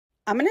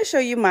I'm going to show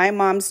you my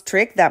mom's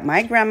trick that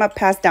my grandma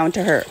passed down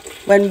to her.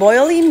 When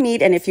boiling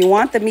meat, and if you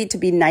want the meat to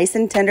be nice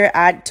and tender,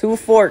 add 2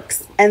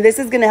 forks. And this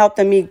is going to help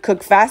the meat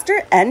cook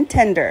faster and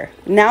tender.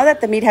 Now that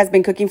the meat has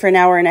been cooking for an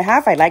hour and a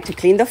half, I like to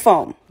clean the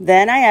foam.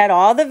 Then I add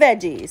all the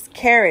veggies: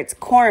 carrots,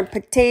 corn,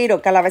 potato,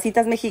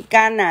 calabacitas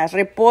mexicanas,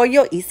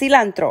 repollo, y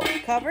cilantro.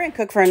 Cover and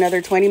cook for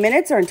another 20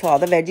 minutes or until all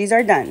the veggies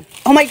are done.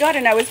 Oh my God,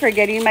 and I was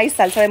forgetting my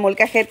salsa de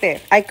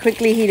molcajete. I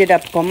quickly heat it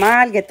up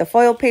comal, get the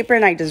foil paper,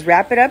 and I just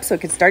wrap it up so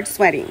it can start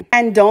sweating.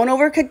 And don't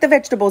overcook the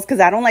vegetables because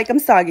I don't like them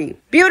soggy.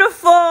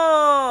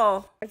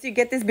 Beautiful! Once you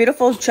get this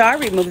beautiful char,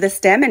 remove the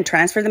stem and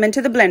transfer them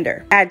into the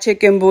blender. Add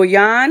chicken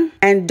bouillon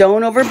and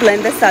don't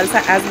overblend the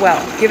salsa as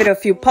well. Give it a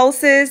few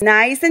pulses.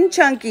 Nice and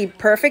chunky.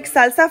 Perfect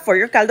salsa for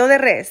your caldo de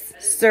res.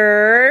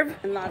 Serve.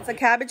 And lots of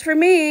cabbage for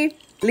me.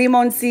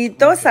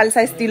 Limoncito,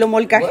 salsa estilo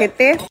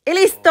molcajete. Y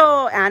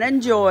listo! And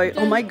enjoy.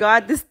 Oh my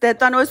God, this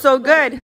tétano is so good.